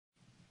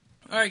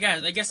Alright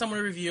guys, I guess I'm going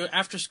to review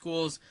After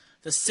School's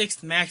the 6th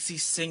Maxi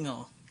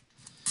Single.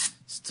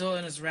 Still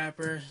in its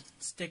wrapper,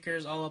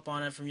 stickers all up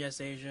on it from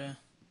Yes Asia.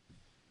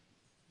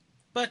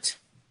 But,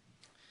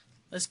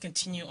 let's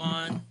continue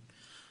on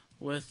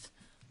with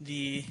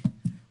the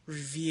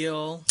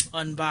reveal,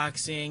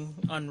 unboxing,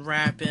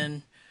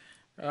 unwrapping,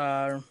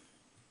 whatever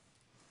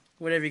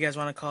you guys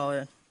want to call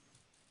it.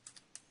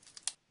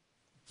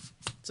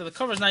 So the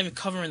cover's not even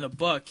covering the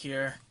book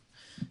here.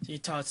 So you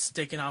can tell it's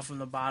sticking out from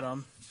the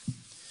bottom.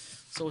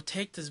 So we'll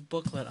take this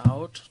booklet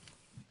out,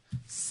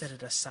 set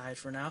it aside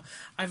for now.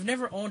 I've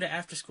never owned an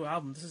After School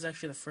album. This is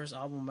actually the first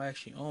album I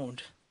actually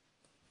owned.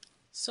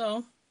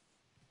 So,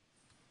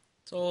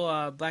 it's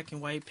all black and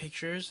white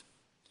pictures.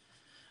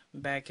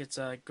 Back it's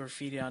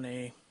graffiti on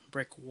a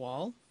brick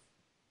wall.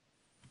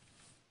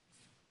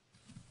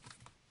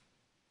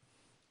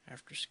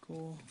 After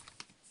School.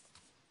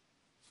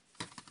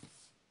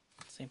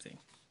 Same thing.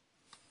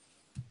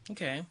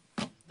 Okay,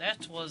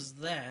 that was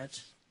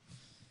that.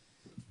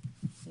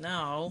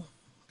 Now,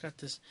 got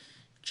this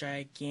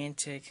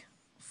gigantic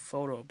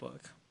photo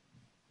book.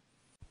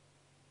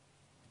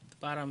 The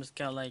bottom has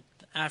got like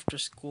After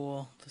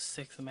School, the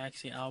 6th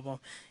Maxi album,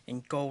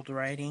 in gold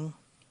writing.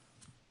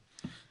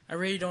 I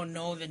really don't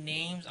know the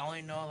names. I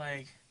only know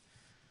like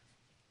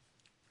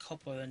a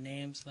couple of the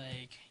names,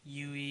 like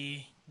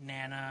Yui,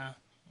 Nana,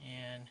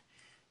 and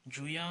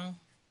Jooyeon.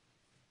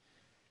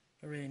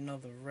 I don't really know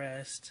the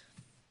rest.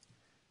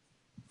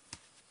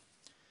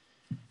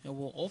 And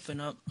we'll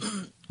open up.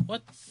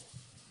 What?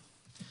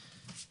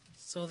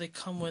 So they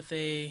come with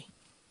a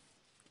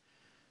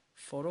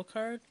photo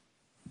card.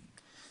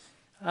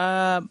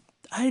 I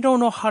don't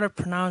know how to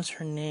pronounce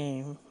her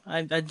name.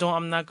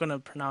 I'm not gonna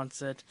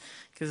pronounce it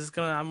because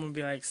I'm gonna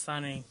be like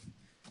sounding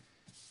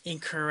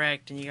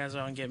incorrect, and you guys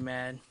are gonna get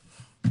mad.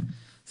 So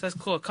that's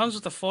cool. It comes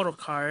with a photo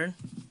card.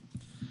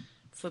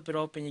 Flip it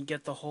open, you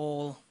get the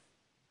whole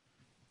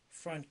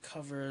front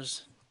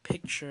cover's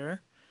picture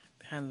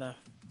behind the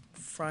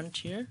front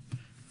here.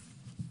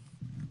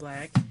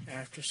 Black,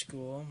 After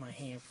School, my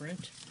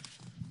handprint.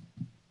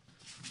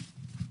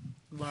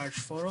 Large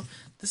photo.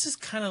 This is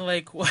kind of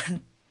like what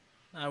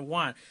I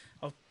want.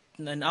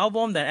 An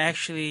album that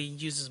actually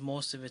uses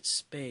most of its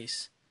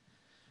space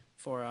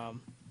for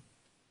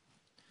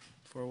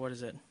what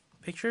is it?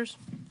 Pictures?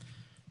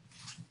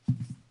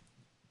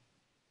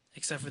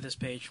 Except for this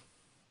page.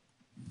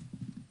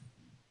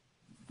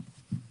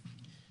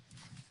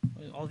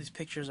 All these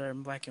pictures are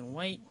in black and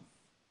white.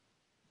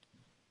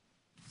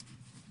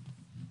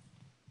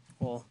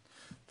 Well,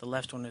 the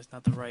left one is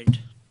not the right.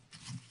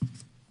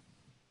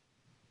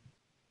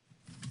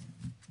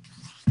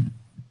 I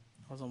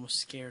was almost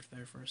scared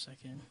there for a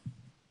second.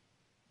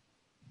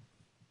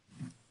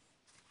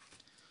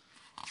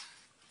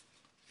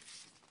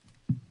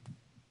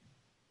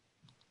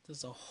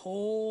 There's a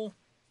whole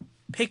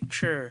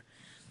picture.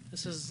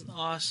 This is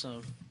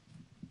awesome.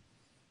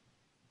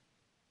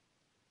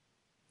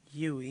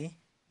 Yui.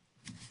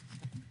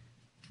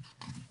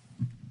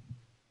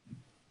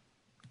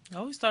 I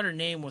always thought her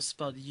name was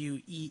spelled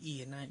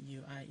U-E-E and not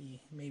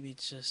U-I-E. Maybe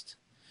it's just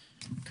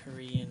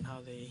Korean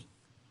how they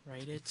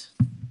write it.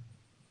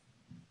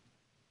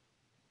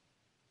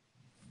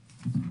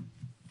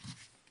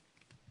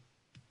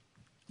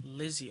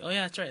 Lizzie. Oh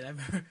yeah, that's right. I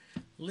remember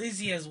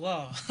Lizzie as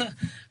well.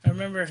 I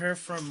remember her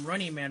from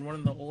Running Man, one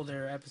of the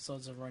older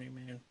episodes of Running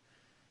Man,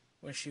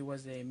 where she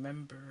was a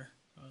member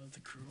of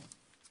the crew.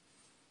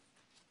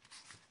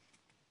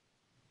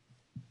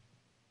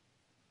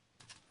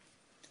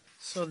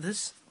 So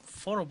this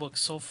photo book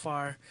so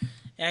far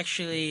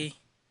actually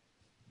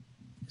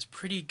is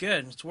pretty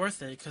good. It's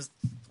worth it because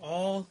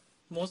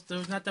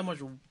there's not that much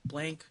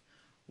blank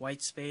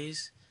white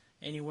space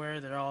anywhere.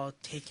 They're all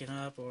taken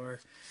up, or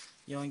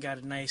you only got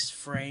a nice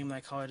frame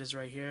like how it is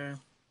right here.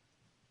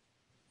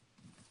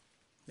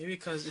 Maybe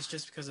it's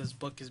just because this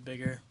book is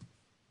bigger.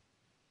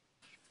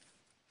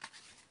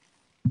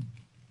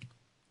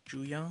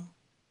 Jooyeon.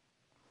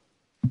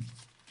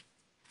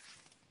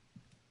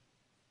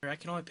 I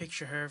can only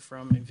picture her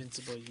from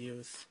Invincible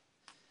Youth.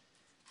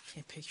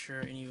 Can't picture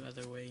her any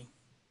other way.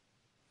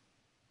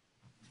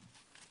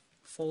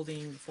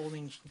 Folding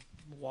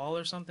wall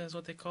or something is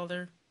what they call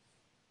her.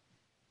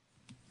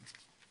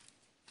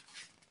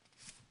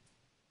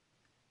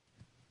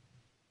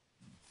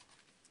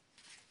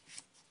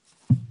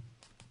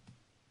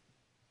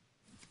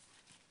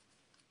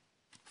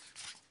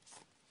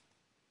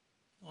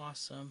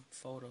 Awesome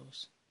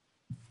photos.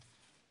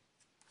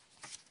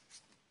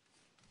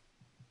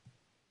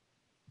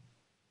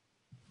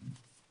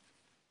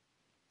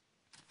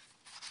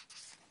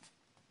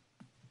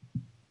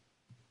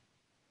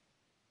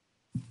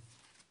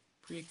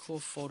 Pretty cool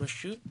photo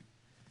shoot.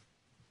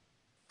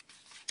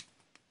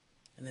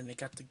 And then they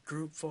got the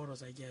group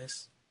photos, I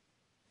guess.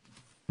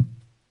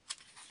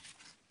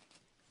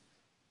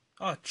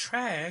 Oh,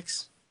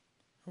 tracks?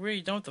 Are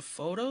we done with the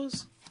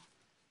photos?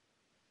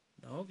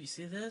 Nope, you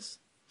see this?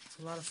 It's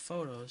a lot of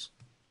photos.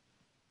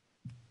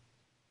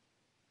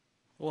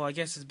 Well, I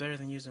guess it's better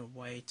than using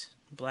white,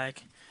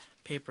 black.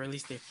 paper. At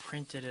least they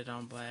printed it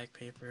on black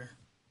paper.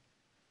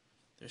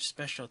 There's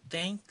special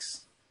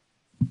thanks.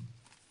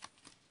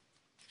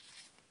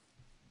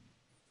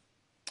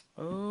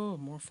 Oh,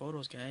 more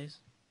photos, guys.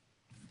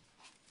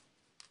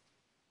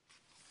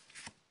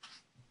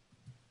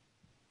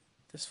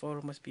 This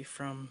photo must be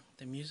from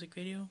the music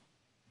video.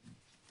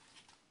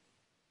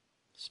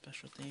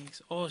 Special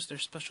thanks. Oh, it's their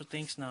special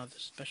thanks now. The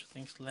special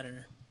thanks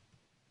letter.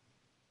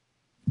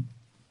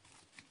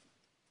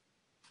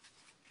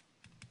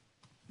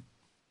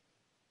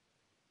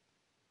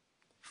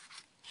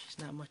 She's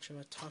not much of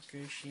a talker,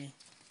 is she?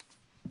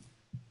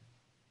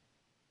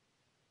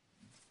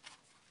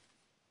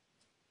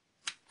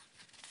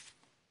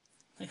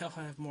 They all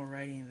have more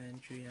writing than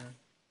Jooyeon.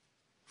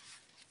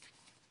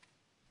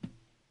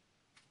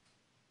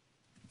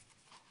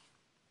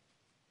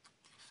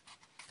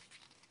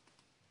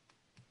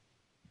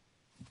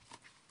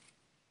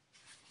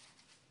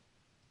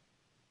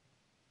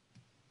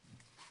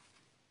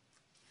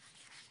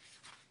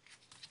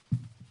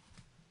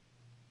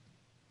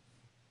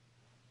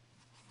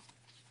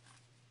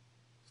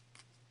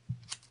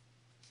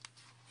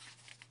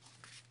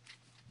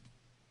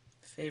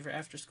 Favorite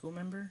after school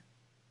member?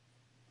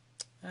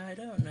 I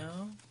don't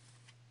know.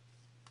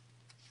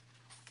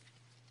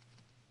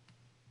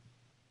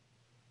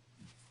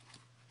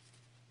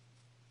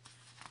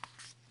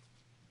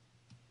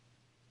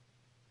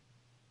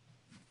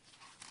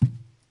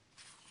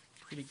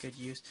 Pretty good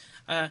use.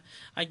 I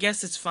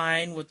guess it's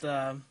fine with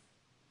the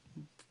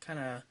kind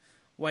of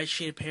white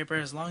sheet of paper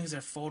as long as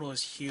their photo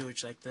is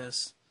huge like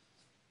this.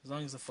 As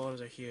long as the photos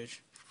are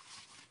huge.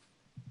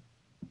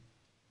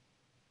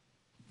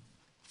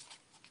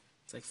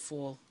 It's like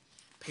full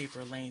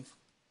paper length.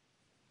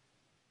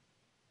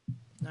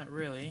 Not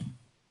really.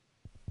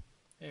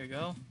 There we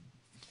go.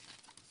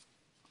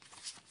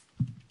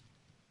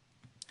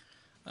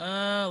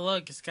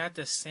 Look, it's got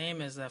the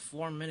same as that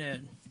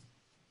 4-minute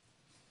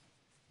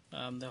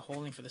the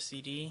holding for the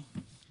CD.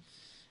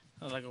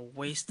 Like a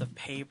waste of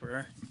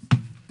paper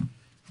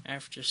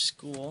after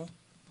school.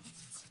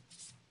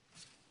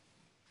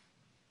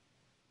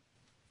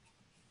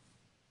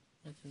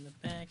 That's in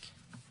the back.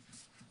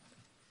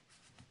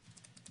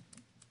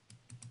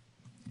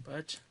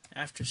 But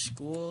after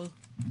school,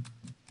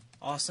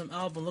 awesome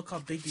album. Look how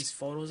big these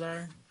photos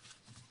are.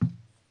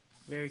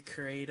 Very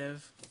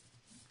creative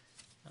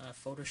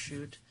photo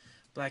shoot.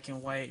 Black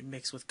and white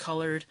mixed with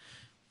colored.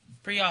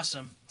 Pretty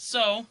awesome.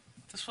 So,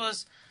 this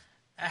was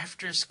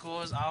After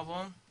School's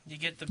album. You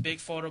get the big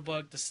photo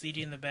book, the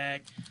CD in the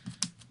back,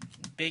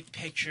 big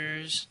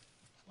pictures,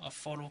 a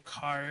photo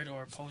card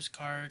or a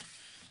postcard.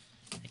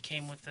 It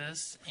came with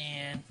this,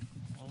 and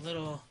a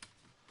little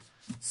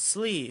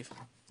sleeve.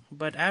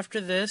 But after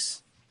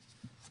this,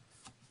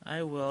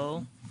 I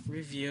will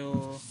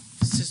review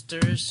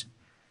Sister's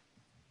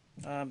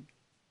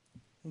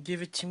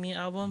Give It To Me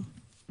album.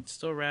 It's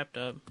still wrapped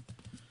up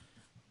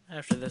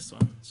after this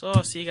one. So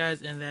I'll see you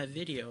guys in that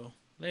video.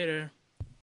 Later.